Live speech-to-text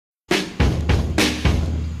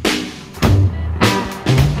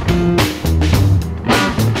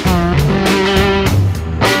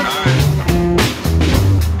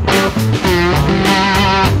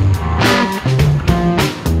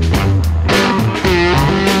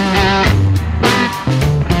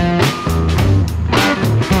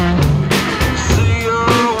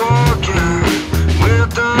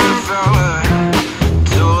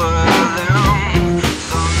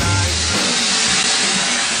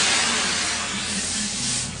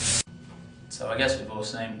So I guess we've all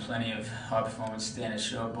seen plenty of high performance standard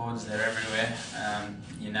shortboards, they're everywhere.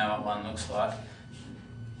 You know what one looks like.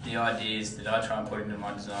 The ideas that I try and put into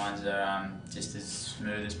my designs are just as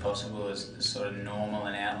smooth as possible, as sort of normal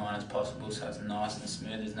and outline as possible, so it's nice and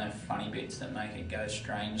smooth. There's no funny bits that make it go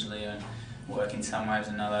strangely and work in some ways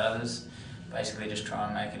and not others. Basically just try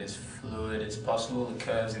and make it as fluid as possible. The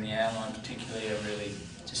curves in the outline particularly are really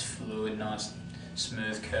just fluid, nice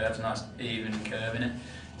smooth curves, nice even curve in it.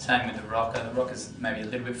 Same with the rocker. The rocker's maybe a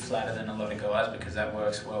little bit flatter than a lot of guys because that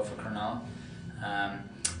works well for Cronulla.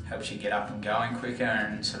 Helps you get up and going quicker,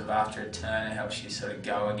 and sort of after a turn it helps you sort of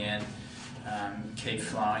go again, keep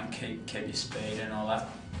flowing, keep your speed and all that.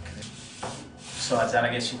 Besides that,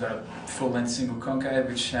 I guess you've got a full length single concave,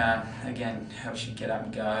 which again helps you get up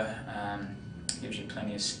and go, gives you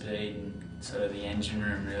plenty of speed and sort of the engine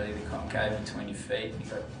room really, the concave between your feet. You've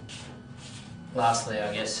got, lastly,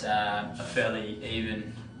 I guess a fairly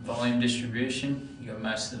even volume distribution. You've got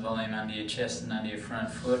most of the volume under your chest and under your front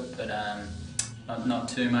foot, but not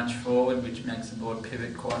too much forward, which makes the board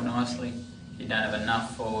pivot quite nicely. If you don't have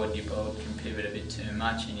enough forward, your board can pivot a bit too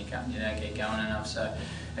much and you don't get going enough. So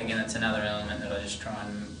again, that's another element that I just try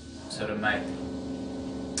and sort of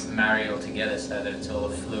marry all together so that it's all a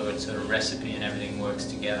fluid sort of recipe and everything works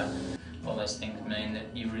together. All those things mean that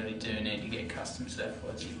you really do need to get custom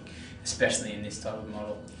surfboards, especially in this type of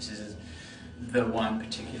model. This is the one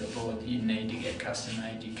particular board that you need to get custom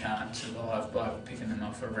made. You can't survive by picking them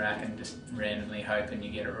off a rack and just randomly hoping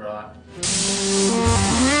you get it right.